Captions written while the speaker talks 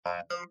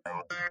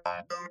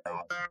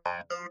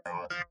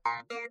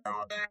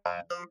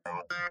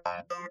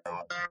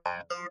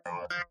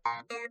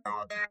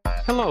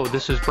Hello,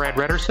 this is Brad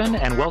Redderson,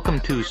 and welcome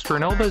to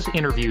Stranova's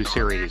Interview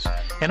Series,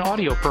 an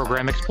audio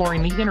program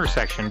exploring the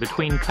intersection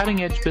between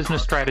cutting-edge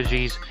business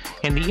strategies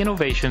and the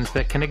innovations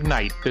that can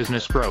ignite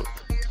business growth.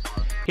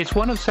 It's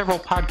one of several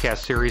podcast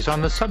series on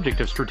the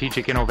subject of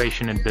strategic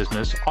innovation in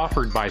business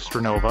offered by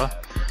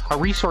Stranova, a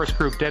resource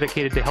group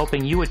dedicated to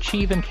helping you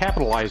achieve and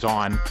capitalize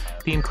on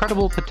the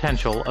incredible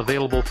potential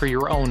available for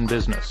your own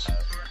business.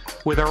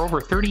 With our over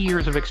 30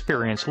 years of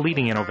experience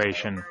leading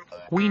innovation,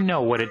 we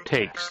know what it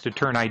takes to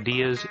turn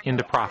ideas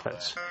into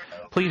profits.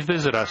 Please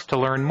visit us to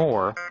learn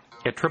more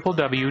at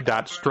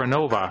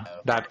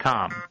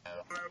www.stranova.com.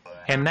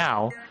 And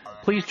now,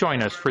 please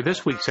join us for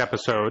this week's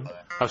episode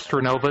of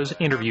Stranova's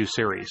Interview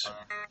Series.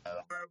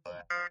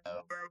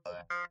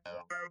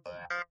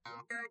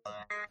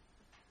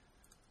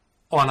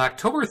 On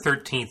October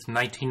 13th,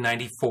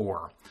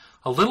 1994,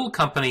 a little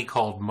company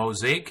called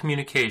Mosaic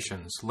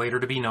Communications,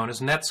 later to be known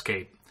as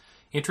Netscape,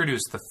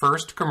 introduced the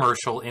first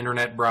commercial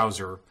internet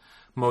browser,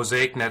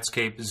 Mosaic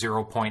Netscape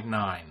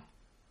 0.9.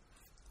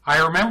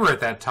 I remember at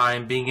that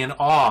time being in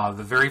awe of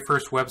the very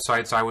first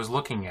websites I was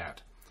looking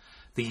at.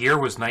 The year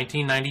was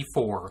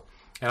 1994,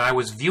 and I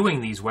was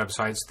viewing these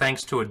websites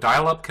thanks to a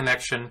dial-up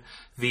connection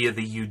via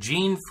the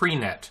Eugene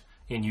Freenet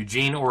in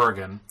Eugene,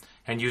 Oregon,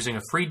 and using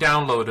a free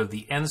download of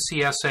the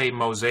NCSA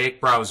Mosaic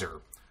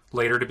browser,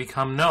 later to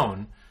become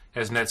known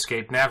as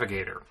Netscape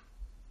Navigator.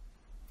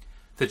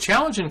 The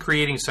challenge in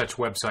creating such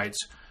websites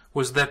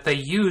was that they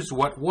used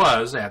what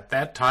was, at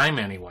that time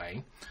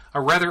anyway,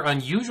 a rather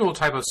unusual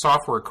type of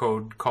software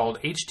code called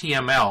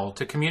HTML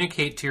to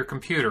communicate to your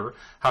computer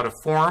how to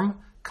form,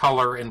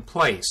 color, and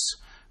place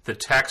the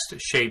text,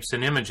 shapes,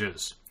 and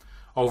images.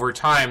 Over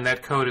time,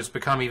 that code has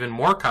become even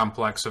more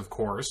complex, of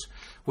course,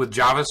 with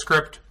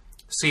JavaScript,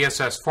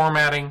 CSS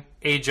formatting,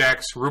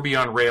 Ajax, Ruby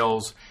on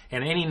Rails,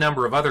 and any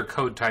number of other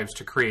code types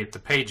to create the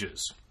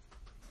pages.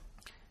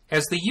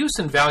 As the use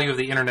and value of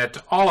the Internet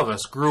to all of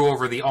us grew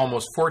over the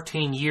almost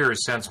 14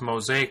 years since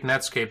Mosaic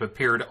Netscape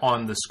appeared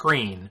on the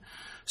screen,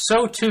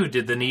 so too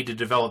did the need to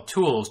develop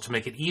tools to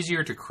make it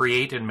easier to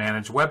create and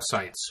manage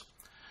websites.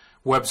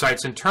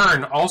 Websites in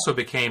turn also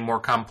became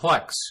more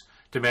complex,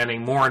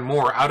 demanding more and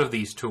more out of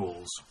these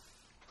tools.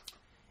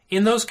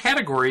 In those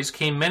categories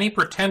came many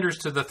pretenders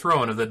to the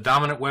throne of the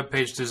dominant web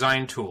page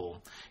design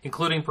tool,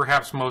 including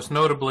perhaps most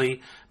notably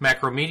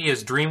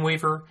Macromedia's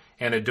Dreamweaver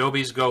and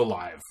Adobe's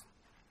GoLive.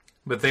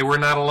 But they were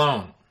not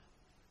alone.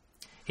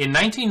 In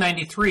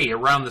 1993,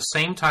 around the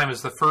same time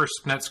as the first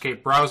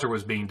Netscape browser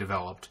was being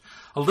developed,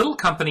 a little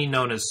company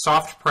known as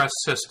SoftPress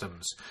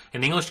Systems,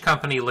 an English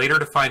company later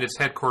to find its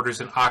headquarters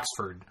in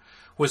Oxford,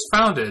 was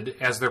founded,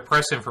 as their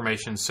press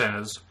information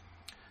says,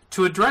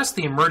 to address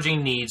the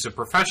emerging needs of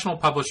professional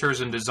publishers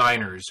and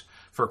designers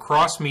for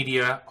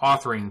cross-media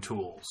authoring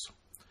tools.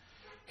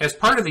 As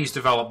part of these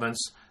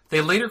developments,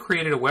 they later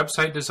created a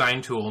website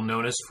design tool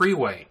known as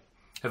Freeway,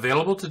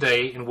 available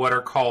today in what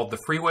are called the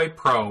Freeway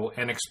Pro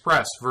and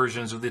Express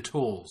versions of the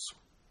tools.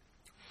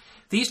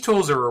 These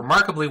tools are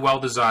remarkably well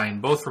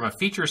designed, both from a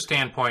feature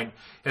standpoint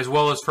as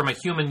well as from a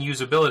human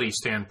usability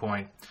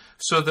standpoint,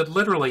 so that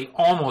literally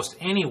almost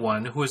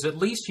anyone who is at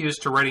least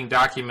used to writing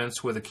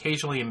documents with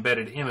occasionally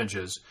embedded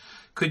images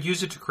could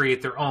use it to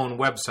create their own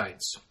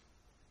websites.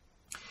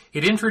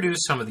 It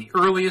introduced some of the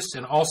earliest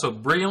and also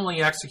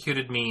brilliantly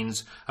executed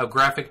means of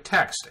graphic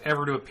text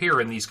ever to appear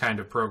in these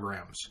kind of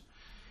programs.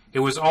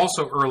 It was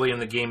also early in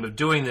the game of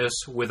doing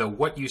this with a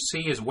what you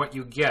see is what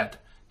you get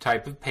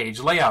type of page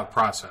layout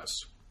process.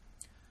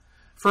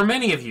 For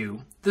many of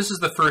you, this is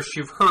the first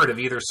you've heard of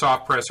either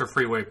SoftPress or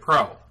Freeway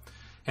Pro.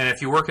 And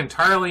if you work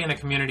entirely in a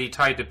community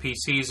tied to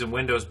PCs and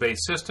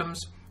Windows-based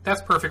systems,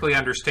 that's perfectly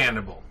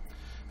understandable,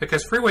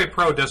 because Freeway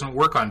Pro doesn't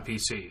work on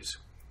PCs.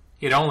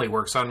 It only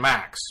works on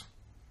Macs.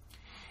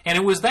 And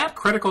it was that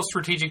critical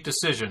strategic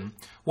decision,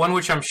 one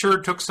which I'm sure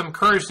took some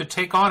courage to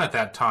take on at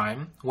that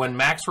time, when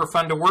Macs were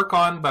fun to work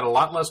on but a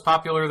lot less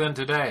popular than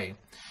today,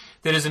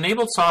 that has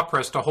enabled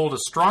SoftPress to hold a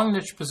strong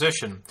niche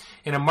position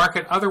in a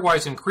market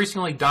otherwise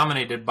increasingly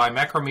dominated by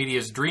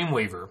Macromedia's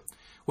Dreamweaver,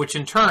 which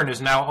in turn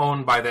is now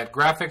owned by that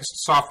graphics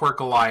software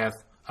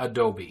Goliath,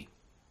 Adobe.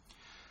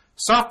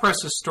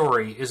 SoftPress's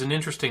story is an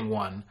interesting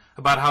one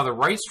about how the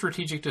right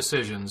strategic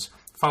decisions,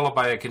 followed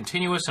by a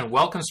continuous and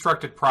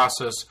well-constructed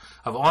process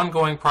of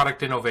ongoing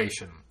product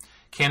innovation,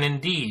 can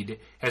indeed,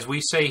 as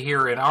we say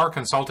here in our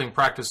consulting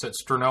practice at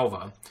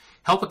Stranova,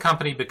 help a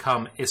company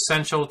become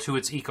essential to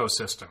its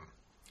ecosystem.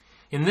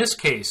 In this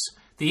case,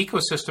 the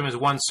ecosystem is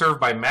one served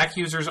by Mac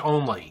users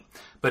only,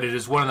 but it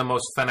is one of the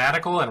most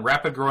fanatical and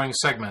rapid-growing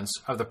segments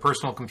of the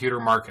personal computer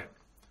market.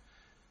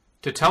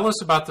 To tell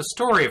us about the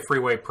story of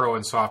Freeway Pro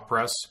and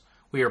SoftPress,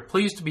 we are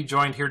pleased to be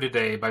joined here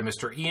today by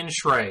Mr. Ian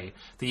Schrey,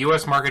 the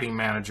U.S. Marketing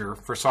Manager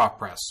for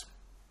SoftPress.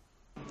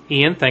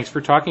 Ian, thanks for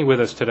talking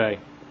with us today.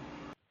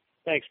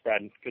 Thanks,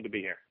 Brad. Good to be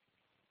here.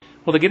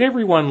 Well, to get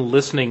everyone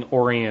listening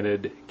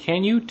oriented,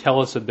 can you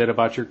tell us a bit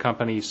about your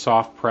company,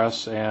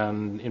 SoftPress,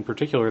 and in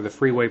particular the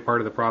Freeway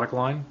part of the product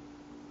line?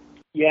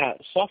 Yeah,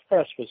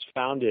 SoftPress was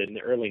founded in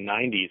the early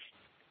 90s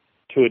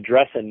to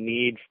address a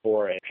need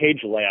for a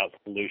page layout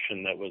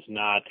solution that was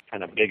not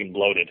kind of big and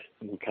bloated.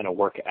 We kind of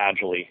work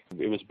agilely.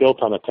 It was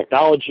built on a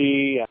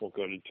technology, I won't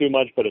go into too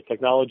much, but a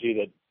technology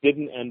that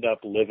didn't end up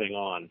living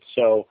on.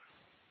 So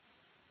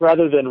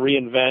rather than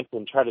reinvent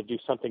and try to do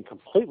something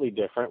completely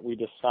different, we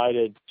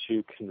decided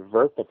to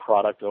convert the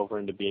product over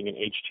into being an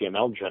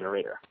HTML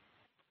generator.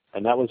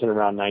 And that was in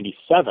around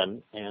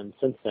 97, and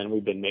since then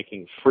we've been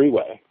making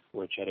Freeway,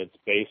 which at its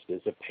base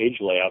is a page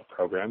layout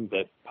program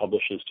that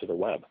publishes to the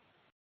web.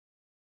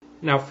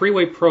 Now,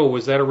 Freeway Pro,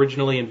 was that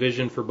originally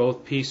envisioned for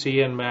both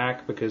PC and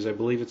Mac? Because I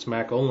believe it's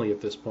Mac only at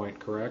this point,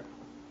 correct?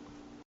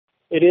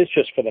 It is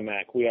just for the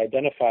Mac. We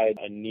identified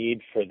a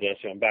need for this.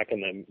 Back in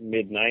the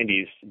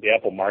mid-90s, the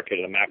Apple market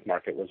and the Mac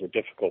market was a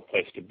difficult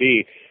place to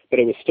be, but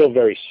it was still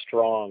very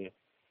strong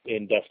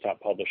in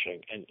desktop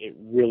publishing, and it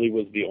really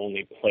was the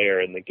only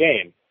player in the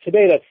game.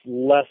 Today, that's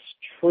less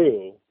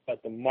true,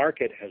 but the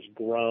market has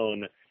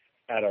grown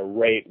at a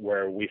rate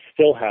where we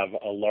still have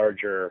a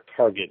larger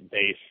target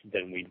base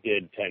than we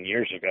did 10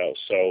 years ago.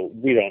 So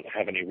we don't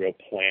have any real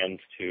plans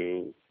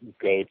to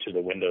go to the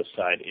Windows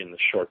side in the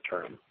short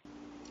term.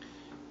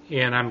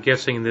 And I'm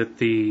guessing that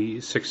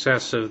the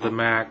success of the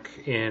Mac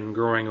in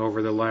growing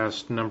over the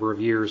last number of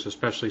years,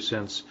 especially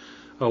since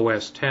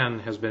OS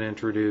X has been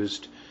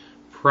introduced,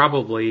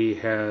 probably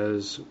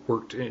has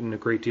worked in a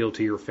great deal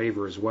to your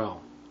favor as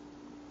well.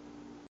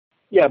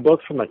 Yeah, both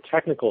from a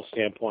technical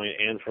standpoint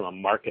and from a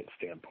market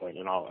standpoint,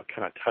 and I'll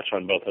kind of touch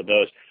on both of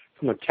those.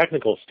 From a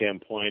technical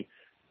standpoint,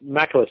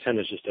 Mac OS X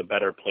is just a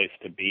better place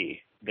to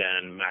be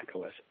than Mac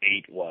OS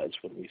 8 was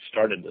when we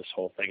started this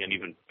whole thing, and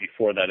even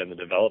before that in the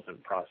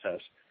development process.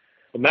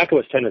 But Mac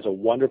OS X is a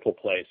wonderful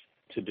place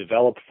to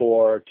develop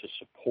for, to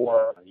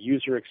support.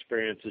 User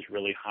experience is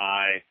really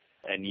high,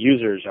 and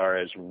users are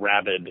as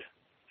rabid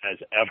as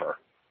ever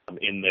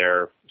in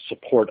their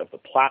support of the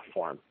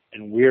platform.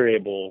 And we're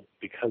able,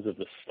 because of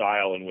the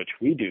style in which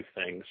we do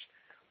things,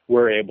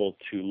 we're able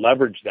to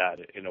leverage that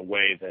in a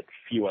way that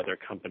few other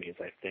companies,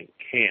 I think,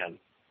 can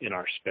in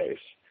our space.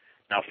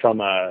 Now, from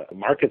a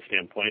market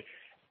standpoint,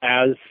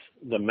 as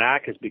the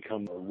Mac has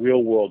become a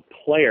real-world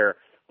player,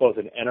 both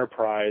in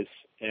enterprise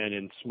and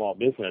in small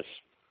business,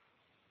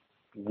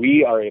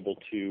 we are able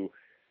to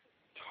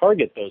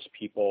target those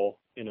people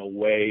in a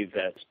way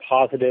that's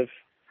positive.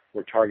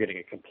 We're targeting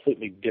a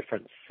completely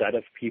different set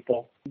of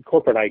people.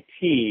 Corporate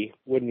IT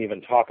wouldn't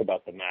even talk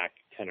about the Mac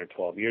 10 or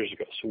 12 years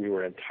ago, so we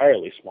were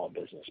entirely small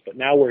business. But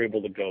now we're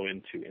able to go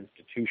into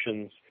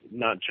institutions,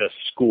 not just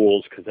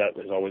schools, because that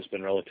has always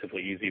been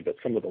relatively easy, but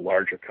some of the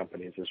larger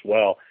companies as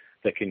well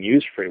that can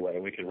use Freeway,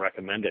 and we can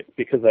recommend it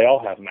because they all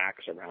have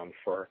Macs around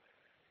for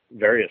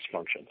various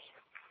functions.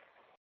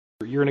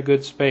 You're in a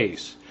good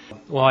space.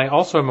 Well, I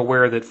also am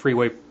aware that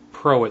Freeway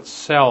Pro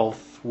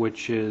itself,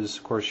 which is,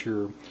 of course,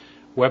 your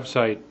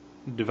website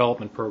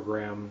development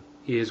program,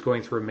 is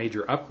going through a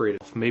major upgrade.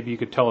 Maybe you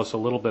could tell us a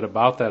little bit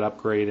about that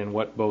upgrade and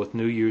what both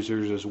new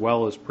users as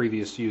well as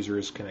previous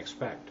users can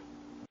expect.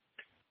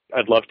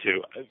 I'd love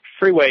to.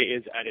 Freeway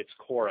is at its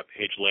core a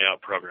page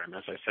layout program,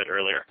 as I said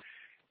earlier.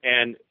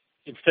 And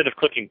instead of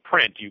clicking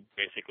print, you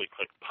basically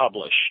click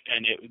publish,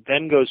 and it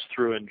then goes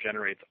through and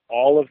generates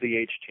all of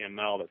the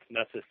HTML that's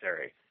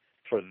necessary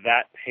for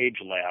that page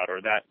layout or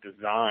that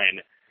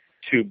design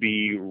to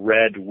be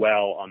read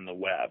well on the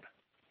web.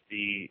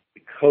 The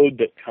code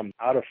that comes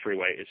out of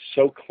Freeway is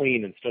so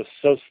clean and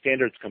so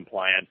standards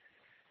compliant,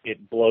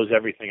 it blows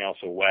everything else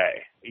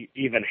away.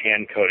 Even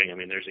hand coding, I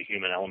mean, there's a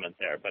human element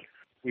there, but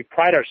we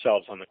pride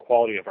ourselves on the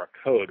quality of our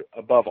code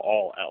above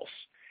all else.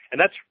 And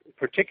that's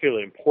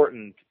particularly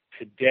important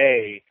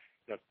today.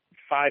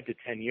 5 to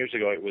 10 years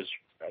ago, it was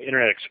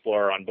Internet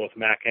Explorer on both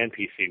Mac and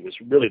PC was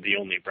really the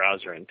only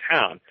browser in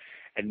town.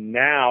 And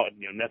now,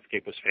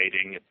 Netscape was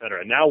fading, et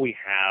cetera. Now we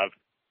have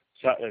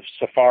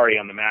Safari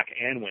on the Mac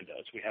and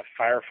Windows. We have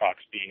Firefox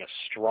being a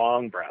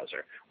strong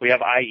browser. We have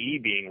IE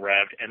being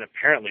revved, and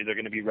apparently they're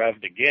going to be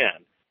revved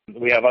again.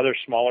 We have other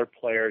smaller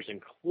players,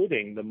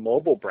 including the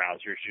mobile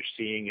browsers you're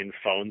seeing in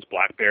phones,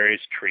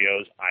 Blackberries,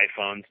 Trios,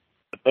 iPhones.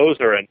 Those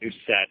are a new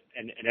set,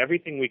 and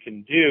everything we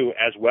can do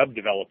as web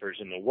developers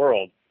in the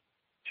world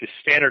to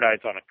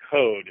standardize on a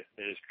code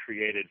that is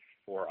created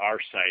for our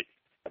site,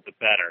 the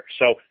better.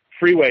 So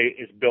Freeway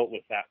is built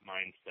with that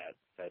mindset,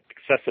 that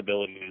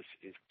accessibility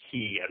is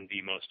key and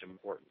the most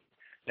important.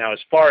 Now, as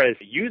far as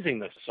using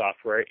the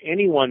software,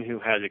 anyone who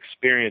has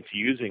experience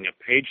using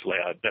a page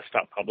layout,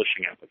 desktop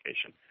publishing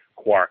application,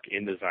 Quark,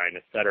 InDesign,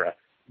 etc.,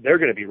 they're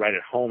going to be right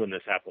at home in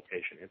this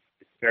application. It's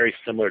very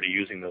similar to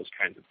using those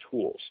kinds of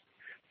tools.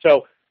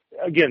 So,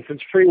 again,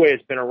 since Freeway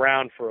has been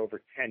around for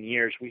over 10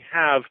 years, we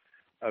have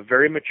a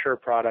very mature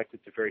product.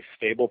 It's a very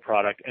stable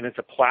product, and it's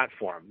a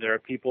platform. There are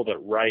people that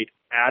write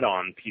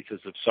add-on pieces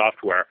of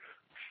software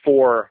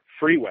for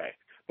Freeway,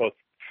 both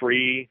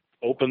free,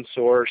 open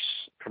source,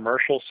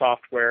 commercial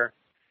software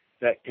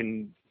that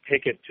can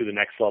take it to the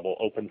next level,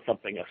 open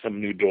some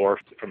new door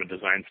from a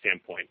design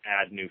standpoint,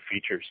 add new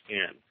features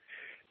in.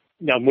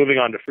 Now, moving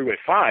on to Freeway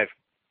 5,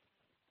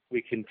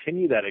 we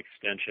continue that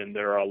extension.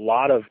 There are a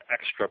lot of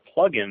extra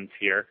plugins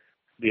here.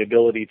 The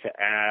ability to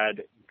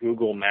add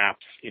Google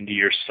Maps into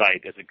your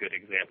site is a good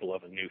example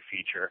of a new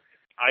feature.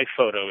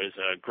 iPhoto is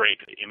a great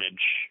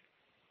image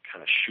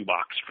kind of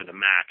shoebox for the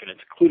Mac, and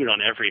it's included on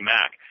every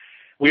Mac.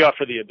 We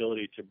offer the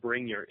ability to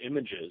bring your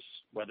images,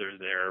 whether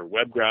they're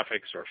web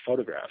graphics or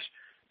photographs,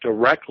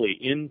 directly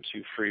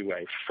into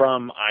Freeway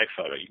from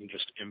iPhoto. You can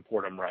just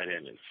import them right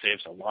in. It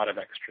saves a lot of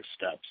extra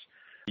steps.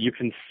 You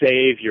can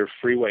save your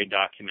Freeway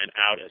document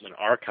out as an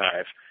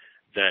archive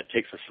that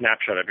takes a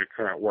snapshot of your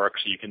current work,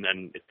 so you can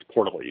then, it's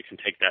portable. You can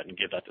take that and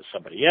give that to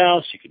somebody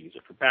else. You can use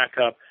it for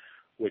backup,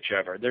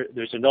 whichever.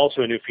 There's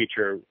also a new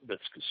feature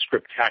that's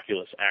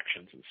Scriptaculous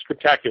Actions. And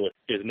Scriptaculous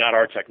is not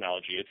our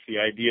technology. It's the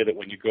idea that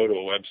when you go to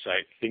a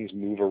website, things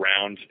move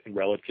around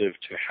relative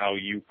to how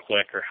you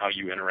click or how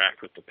you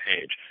interact with the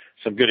page.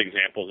 Some good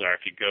examples are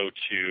if you go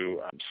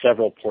to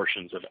several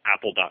portions of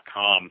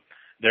Apple.com,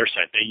 their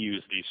site, they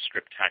use these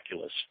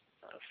Scriptaculous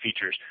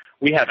features.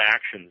 We have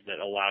actions that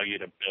allow you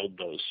to build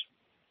those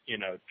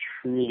in a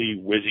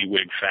truly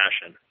WYSIWYG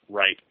fashion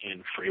right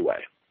in Freeway.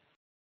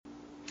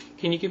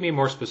 Can you give me a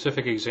more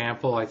specific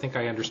example? I think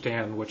I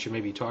understand what you may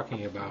be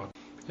talking about.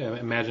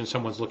 Imagine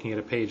someone's looking at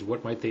a page.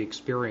 What might they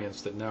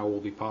experience that now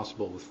will be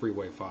possible with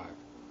Freeway 5?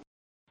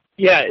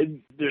 Yeah,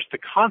 there's the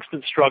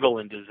constant struggle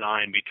in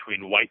design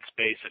between white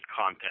space and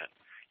content.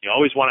 You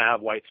always want to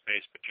have white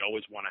space, but you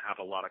always want to have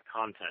a lot of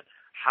content.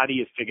 How do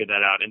you figure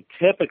that out? And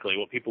typically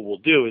what people will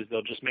do is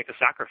they'll just make a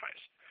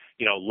sacrifice.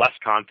 Less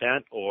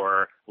content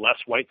or less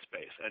white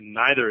space, and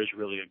neither is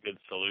really a good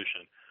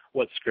solution.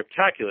 What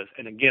Scriptaculous,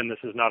 and again, this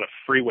is not a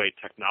Freeway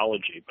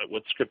technology, but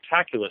what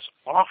Scriptaculous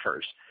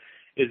offers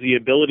is the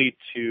ability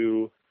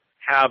to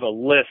have a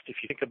list. If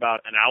you think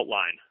about an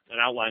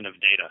outline of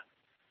data,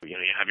 you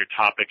have your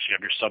topics, you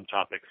have your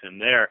subtopics in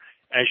there.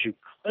 As you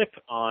click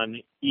on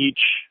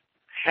each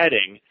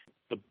heading,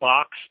 the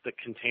box that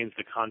contains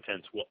the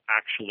contents will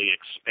actually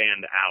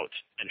expand out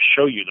and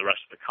show you the rest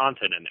of the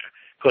content in there.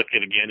 Click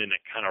it again, and it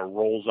kind of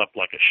rolls up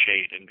like a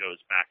shade and goes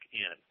back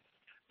in.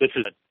 This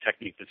is a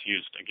technique that's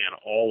used, again,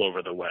 all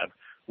over the web.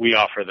 We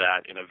offer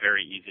that in a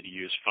very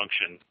easy-to-use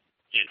function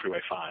in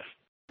Freeway 5.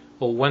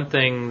 Well, one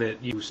thing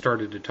that you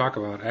started to talk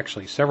about,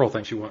 actually several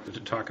things you wanted to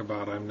talk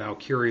about, I'm now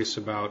curious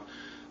about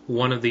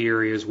one of the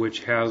areas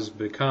which has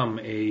become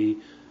a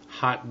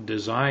hot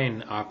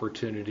design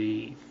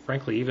opportunity,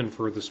 frankly, even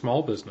for the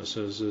small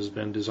businesses, has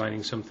been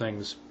designing some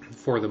things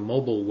for the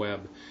mobile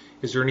web.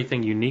 Is there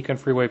anything unique on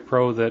Freeway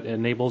Pro that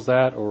enables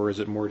that, or is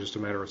it more just a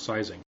matter of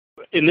sizing?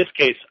 In this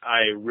case,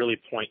 I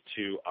really point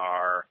to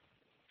our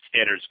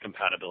standards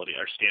compatibility,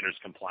 our standards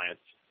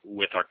compliance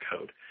with our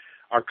code.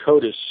 Our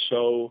code is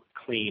so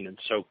clean and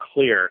so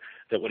clear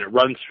that when it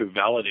runs through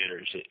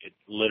validators, it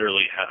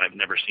literally, I've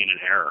never seen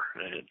an error.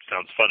 It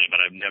sounds funny,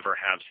 but I've never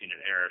have seen an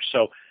error.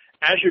 So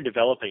as you're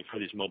developing for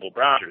these mobile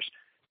browsers,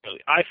 the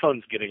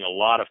iPhone's getting a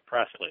lot of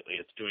press lately.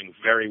 It's doing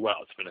very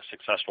well. It's been a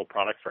successful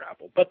product for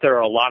Apple. But there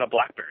are a lot of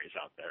BlackBerrys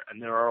out there,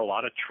 and there are a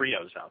lot of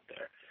Trios out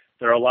there.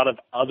 There are a lot of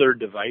other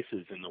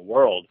devices in the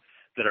world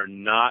that are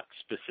not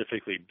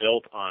specifically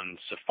built on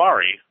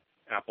Safari,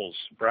 Apple's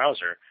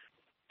browser.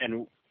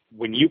 And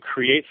when you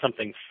create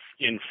something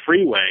in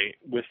Freeway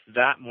with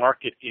that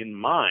market in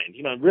mind,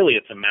 really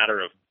it's a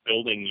matter of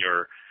building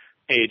your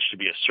page to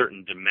be a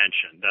certain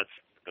dimension. That's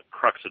the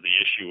crux of the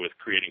issue with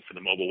creating for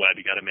the mobile web.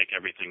 You got to make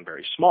everything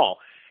very small,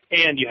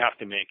 and you have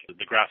to make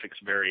the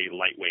graphics very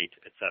lightweight,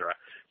 etc.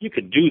 You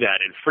can do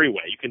that in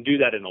Freeway. You can do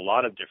that in a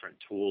lot of different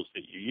tools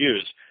that you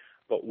use,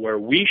 but where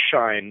we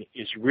shine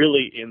is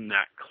really in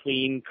that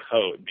clean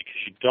code, because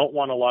you don't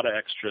want a lot of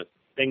extra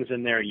things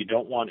in there. You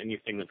don't want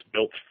anything that's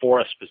built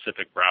for a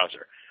specific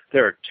browser.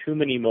 There are too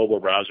many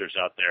mobile browsers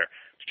out there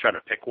to try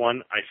to pick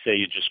one. I say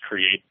you just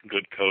create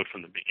good code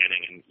from the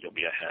beginning and you'll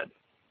be ahead.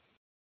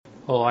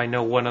 Well, I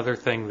know one other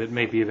thing that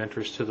may be of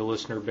interest to the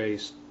listener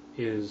base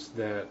is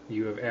that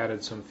you have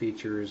added some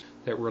features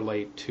that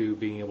relate to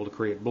being able to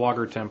create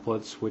Blogger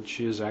templates,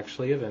 which is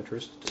actually of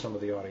interest to some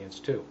of the audience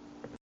too.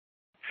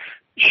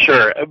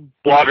 Sure.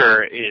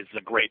 Blogger is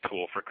a great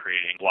tool for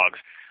creating blogs.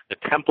 The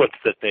templates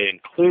that they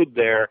include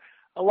there,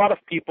 a lot of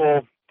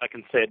people, I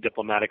can say it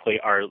diplomatically,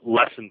 are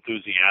less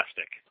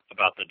enthusiastic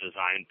about the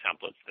design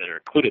templates that are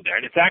included there.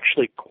 And it's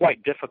actually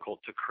quite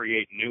difficult to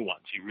create new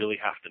ones. You really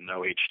have to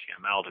know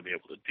HTML to be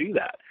able to do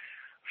that.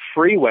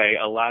 Freeway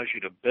allows you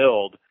to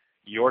build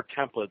your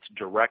templates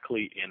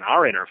directly in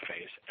our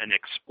interface and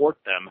export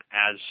them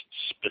as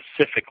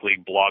specifically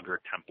Blogger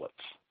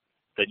templates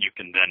that you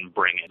can then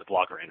bring in the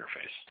Blogger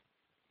interface.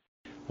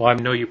 Well, I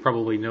know you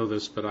probably know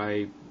this, but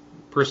I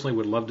personally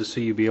would love to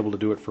see you be able to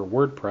do it for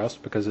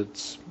WordPress, because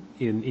it's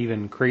an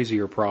even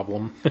crazier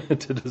problem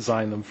to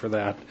design them for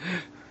that.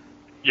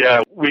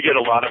 Yeah, we get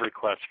a lot of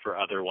requests for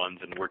other ones,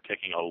 and we're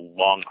taking a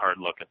long, hard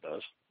look at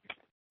those.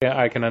 Yeah,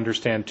 I can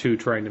understand, too,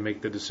 trying to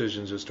make the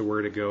decisions as to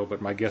where to go,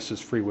 but my guess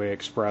is Freeway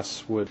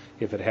Express would,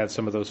 if it had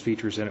some of those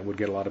features in it, would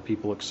get a lot of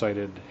people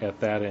excited at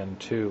that end,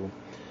 too.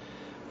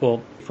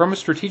 Well, from a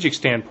strategic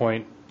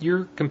standpoint,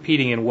 you're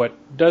competing in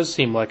what does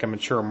seem like a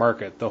mature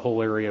market, the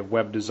whole area of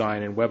web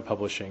design and web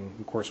publishing,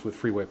 of course, with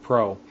Freeway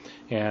Pro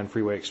and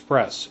Freeway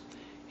Express.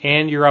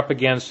 And you're up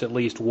against at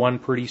least one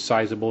pretty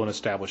sizable and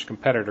established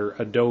competitor,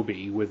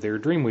 Adobe, with their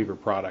Dreamweaver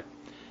product.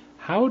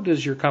 How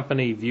does your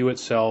company view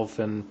itself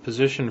and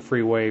position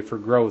Freeway for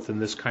growth in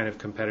this kind of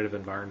competitive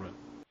environment?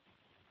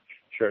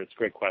 Sure, it's a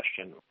great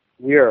question.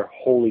 We are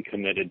wholly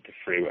committed to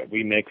Freeway.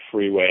 We make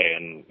Freeway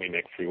and we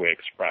make Freeway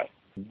Express.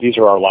 These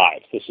are our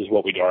lives. This is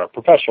what we do, our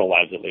professional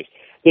lives at least.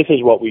 This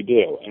is what we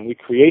do. And we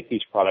create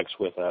these products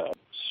with a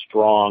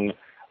strong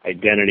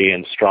identity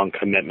and strong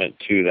commitment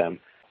to them.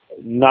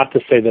 Not to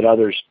say that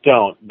others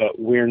don't, but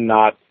we're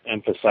not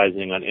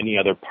emphasizing on any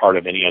other part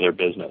of any other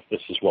business.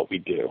 This is what we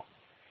do.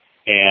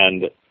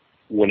 And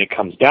when it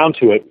comes down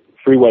to it,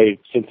 Freeway,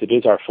 since it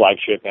is our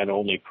flagship and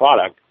only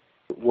product,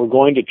 we're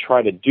going to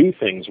try to do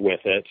things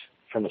with it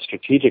from a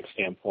strategic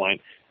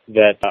standpoint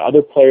that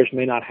other players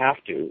may not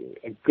have to.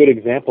 Good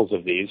examples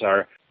of these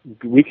are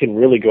we can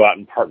really go out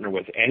and partner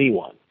with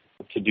anyone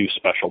to do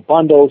special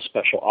bundles,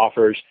 special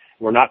offers.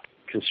 We're not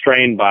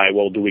constrained by,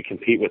 well, do we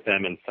compete with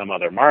them in some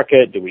other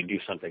market? Do we do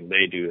something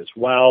they do as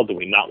well? Do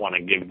we not want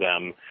to give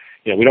them,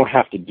 we don't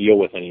have to deal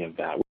with any of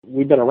that.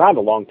 We've been around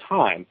a long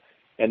time,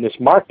 and this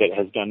market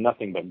has done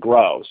nothing but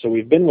grow. So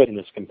we've been within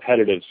this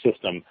competitive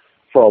system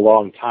for a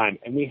long time,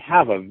 and we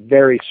have a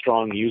very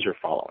strong user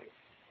following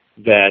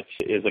that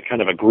is a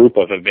kind of a group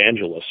of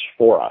evangelists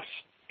for us.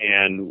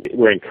 And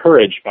we're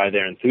encouraged by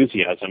their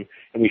enthusiasm,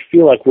 and we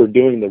feel like we're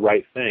doing the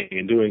right thing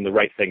and doing the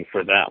right thing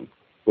for them,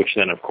 which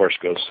then, of course,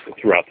 goes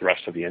throughout the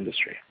rest of the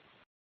industry.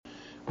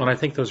 Well, I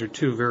think those are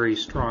two very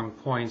strong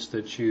points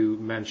that you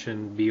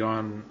mentioned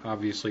beyond,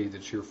 obviously,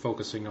 that you're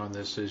focusing on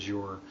this as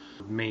your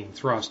main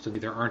thrust, and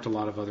there aren't a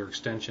lot of other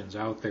extensions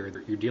out there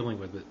that you're dealing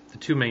with. But the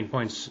two main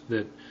points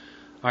that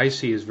I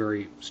see as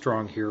very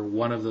strong here,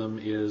 one of them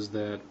is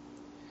that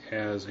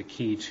as a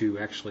key to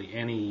actually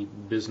any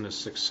business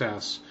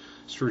success,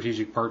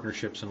 strategic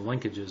partnerships and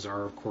linkages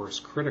are, of course,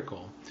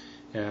 critical.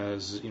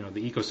 As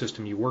the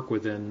ecosystem you work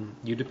within,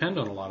 you depend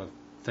on a lot of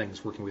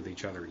things working with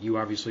each other. You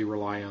obviously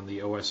rely on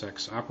the OS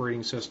X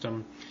operating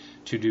system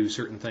to do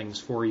certain things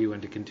for you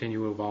and to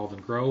continue to evolve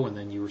and grow, and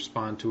then you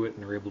respond to it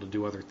and are able to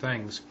do other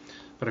things.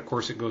 But of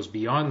course, it goes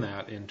beyond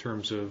that in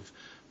terms of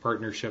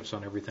partnerships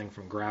on everything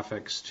from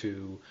graphics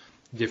to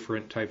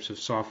different types of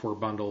software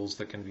bundles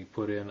that can be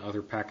put in,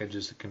 other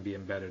packages that can be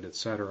embedded,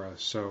 etc.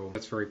 So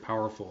that's very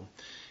powerful.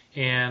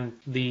 And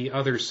the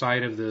other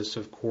side of this,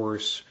 of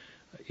course,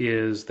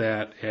 is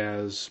that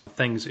as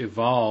things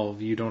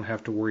evolve, you don't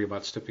have to worry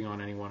about stepping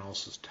on anyone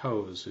else's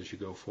toes as you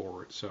go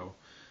forward. So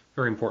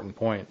very important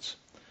points.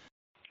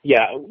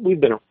 Yeah,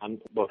 we've been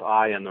around, both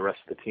I and the rest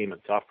of the team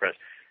at SoftPress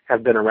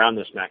have been around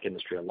this Mac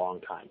industry a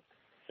long time.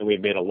 And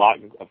we've made a lot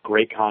of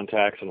great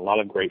contacts and a lot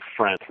of great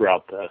friends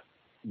throughout the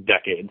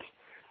decades.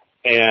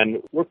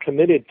 And we're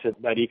committed to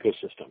that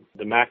ecosystem.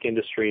 The Mac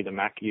industry, the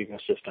Mac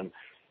ecosystem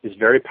is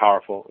very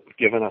powerful. It's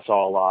given us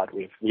all a lot.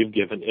 We've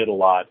given it a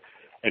lot.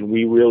 And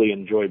we really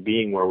enjoy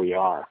being where we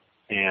are.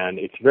 And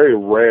it's very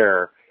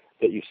rare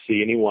that you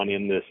see anyone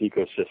in this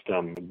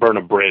ecosystem burn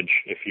a bridge,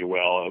 if you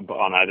will,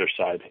 on either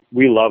side.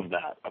 We love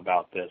that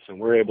about this, and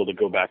we're able to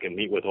go back and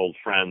meet with old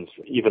friends,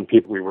 even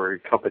people we were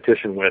in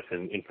competition with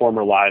in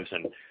former lives,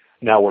 and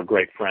now we're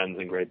great friends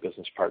and great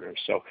business partners.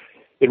 So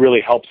it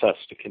really helps us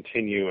to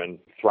continue and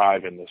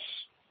thrive in this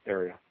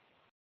area.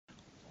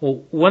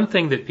 Well, one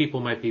thing that people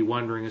might be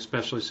wondering,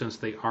 especially since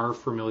they are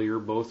familiar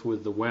both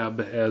with the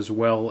web as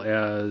well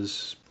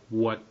as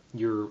what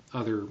your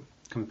other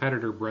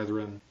competitor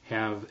brethren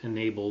have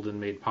enabled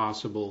and made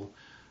possible,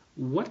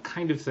 what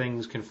kind of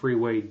things can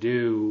Freeway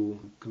do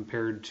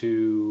compared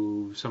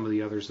to some of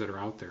the others that are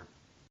out there?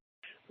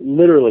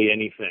 Literally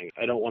anything.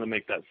 I don't want to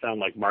make that sound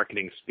like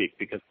marketing speak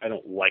because I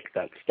don't like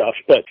that stuff.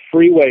 But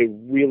Freeway,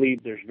 really,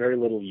 there's very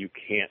little you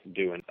can't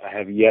do. And I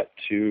have yet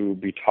to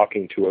be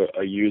talking to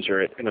a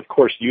user. And of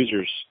course,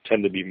 users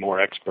tend to be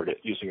more expert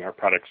at using our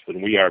products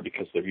than we are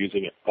because they're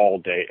using it all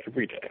day,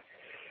 every day.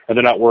 And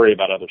they're not worried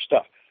about other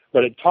stuff.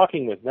 But in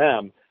talking with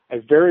them, I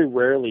very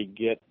rarely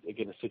get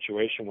a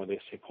situation where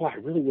they say, "Oh, I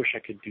really wish I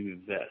could do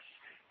this."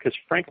 Because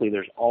frankly,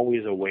 there's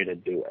always a way to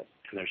do it.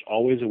 And there's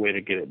always a way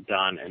to get it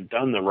done and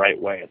done the right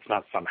way. It's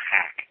not some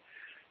hack.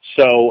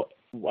 So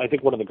I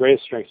think one of the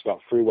greatest strengths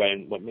about Freeway,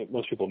 and what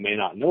most people may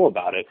not know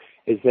about it,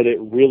 is that it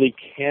really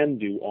can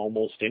do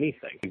almost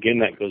anything. Again,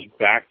 that goes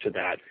back to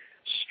that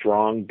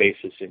strong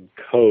basis in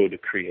code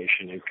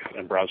creation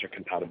and browser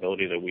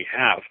compatibility that we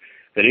have,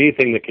 that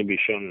anything that can be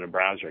shown in a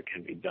browser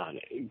can be done.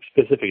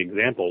 Specific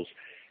examples,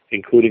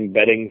 including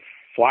embedding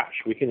Flash.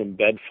 We can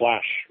embed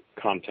Flash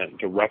content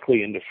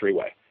directly into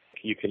Freeway.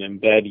 You can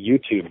embed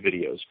YouTube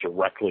videos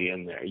directly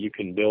in there. You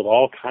can build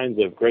all kinds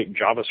of great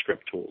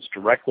JavaScript tools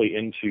directly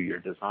into your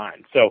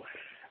design. So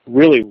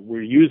really,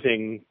 we're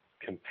using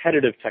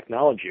competitive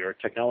technology or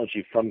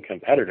technology from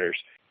competitors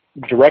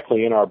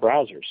directly in our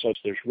browser. So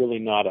there's really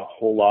not a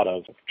whole lot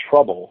of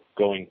trouble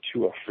going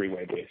to a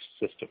Freeway-based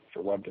system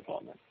for web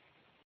development.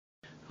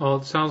 Well,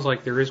 it sounds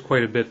like there is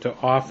quite a bit to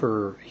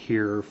offer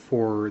here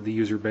for the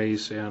user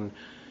base, and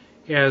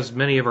as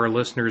many of our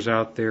listeners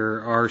out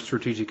there are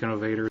strategic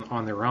innovators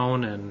on their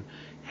own and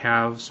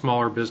have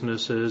smaller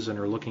businesses and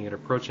are looking at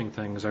approaching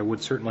things, I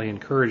would certainly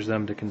encourage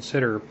them to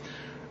consider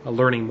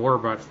learning more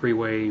about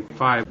Freeway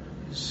 5.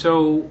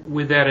 So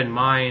with that in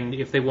mind,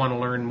 if they want to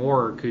learn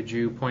more, could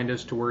you point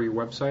us to where your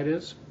website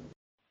is?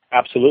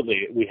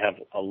 Absolutely. We have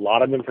a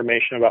lot of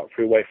information about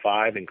Freeway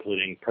 5,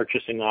 including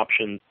purchasing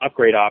options,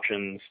 upgrade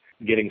options,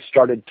 getting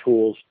started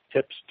tools,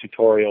 tips,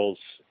 tutorials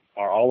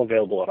are all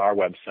available at our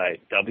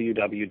website,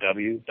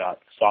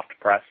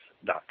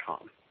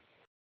 www.softpress.com.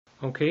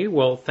 Okay,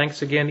 well,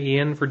 thanks again,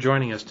 Ian, for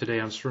joining us today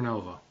on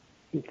Stronova.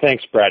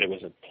 Thanks, Brad. It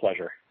was a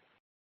pleasure.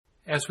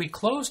 As we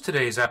close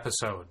today's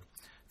episode,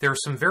 there are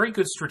some very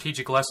good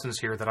strategic lessons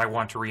here that I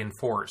want to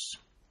reinforce.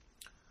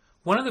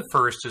 One of the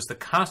first is the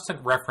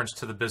constant reference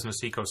to the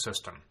business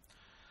ecosystem.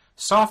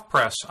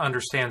 SoftPress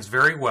understands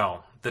very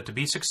well that to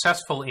be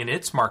successful in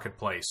its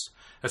marketplace,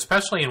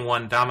 especially in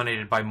one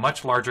dominated by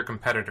much larger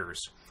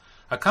competitors,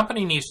 a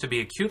company needs to be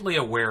acutely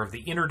aware of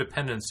the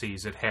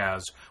interdependencies it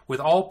has with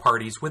all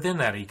parties within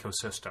that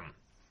ecosystem.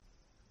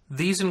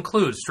 These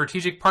include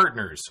strategic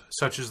partners,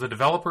 such as the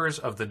developers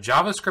of the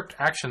JavaScript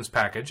Actions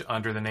package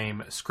under the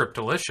name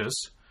Scriptalicious,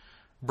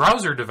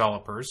 browser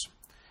developers,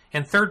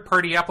 and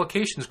third-party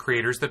applications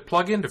creators that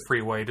plug into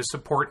Freeway to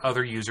support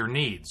other user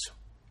needs.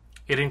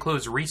 It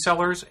includes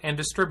resellers and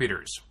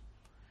distributors.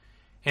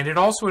 And it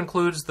also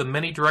includes the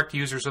many direct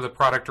users of the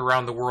product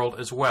around the world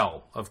as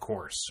well, of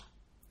course.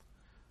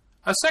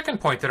 A second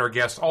point that our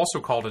guest also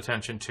called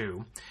attention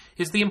to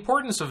is the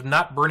importance of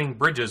not burning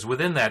bridges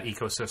within that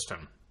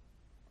ecosystem.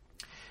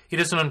 It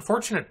is an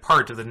unfortunate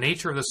part of the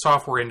nature of the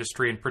software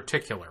industry in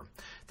particular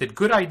that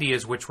good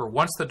ideas which were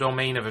once the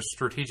domain of a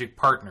strategic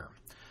partner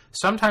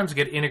sometimes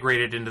get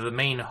integrated into the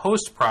main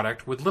host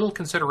product with little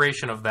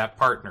consideration of that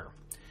partner.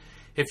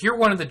 If you're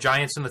one of the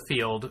giants in the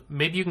field,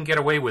 maybe you can get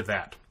away with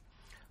that.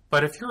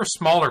 But if you're a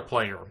smaller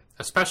player,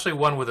 especially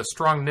one with a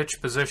strong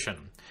niche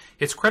position,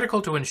 it's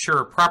critical to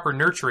ensure proper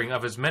nurturing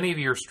of as many of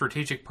your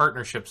strategic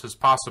partnerships as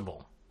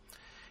possible.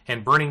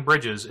 And burning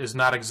bridges is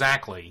not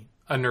exactly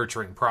a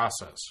nurturing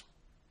process.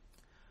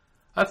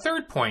 A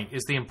third point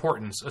is the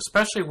importance,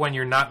 especially when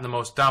you're not in the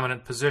most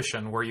dominant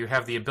position where you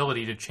have the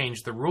ability to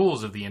change the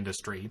rules of the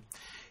industry,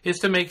 is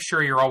to make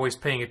sure you're always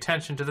paying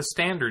attention to the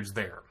standards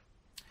there.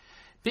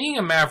 Being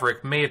a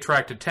maverick may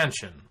attract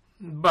attention,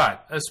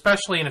 but,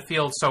 especially in a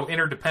field so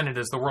interdependent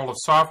as the world of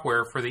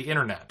software for the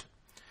internet,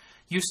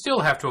 you still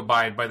have to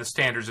abide by the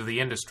standards of the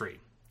industry.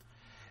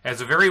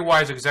 As a very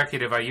wise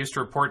executive I used to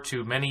report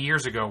to many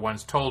years ago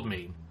once told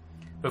me,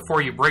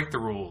 before you break the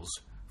rules,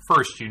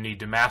 first you need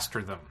to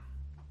master them.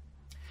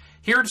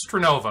 Here at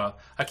Stronova,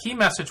 a key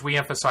message we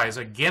emphasize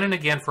again and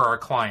again for our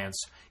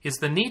clients is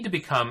the need to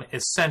become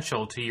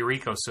essential to your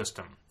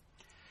ecosystem.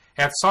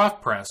 At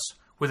SoftPress,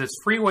 with its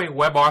Freeway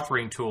web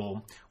authoring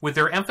tool, with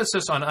their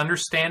emphasis on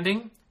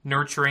understanding,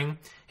 nurturing,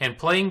 and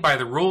playing by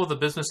the rule of the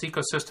business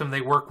ecosystem they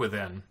work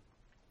within,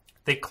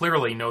 they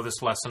clearly know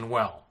this lesson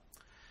well.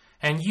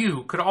 And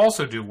you could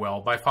also do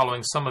well by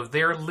following some of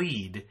their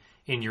lead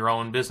in your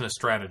own business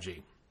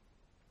strategy.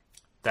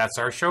 That's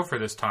our show for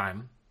this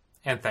time,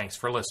 and thanks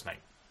for listening.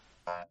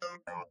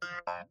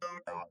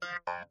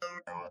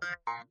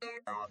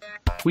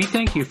 We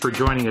thank you for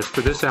joining us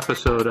for this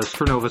episode of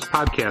Stronova's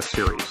podcast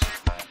series.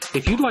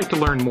 If you'd like to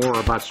learn more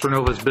about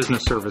Stronova's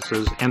business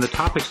services and the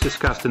topics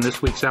discussed in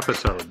this week's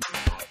episode,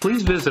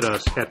 please visit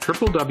us at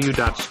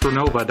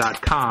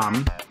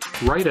www.stronova.com,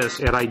 write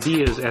us at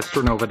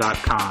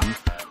ideas@stronova.com,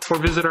 or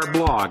visit our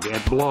blog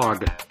at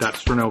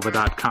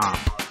blog.stronova.com.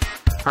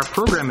 Our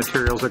program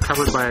materials are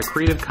covered by a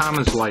Creative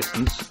Commons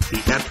license,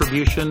 the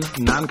Attribution,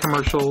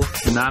 Non-Commercial,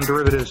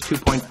 Non-Derivatives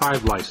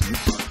 2.5 license,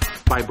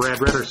 by Brad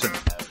Redderson.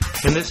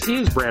 And this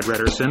is Brad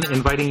Redderson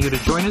inviting you to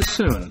join us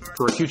soon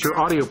for a future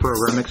audio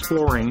program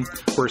exploring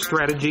where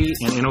strategy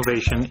and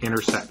innovation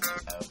intersect.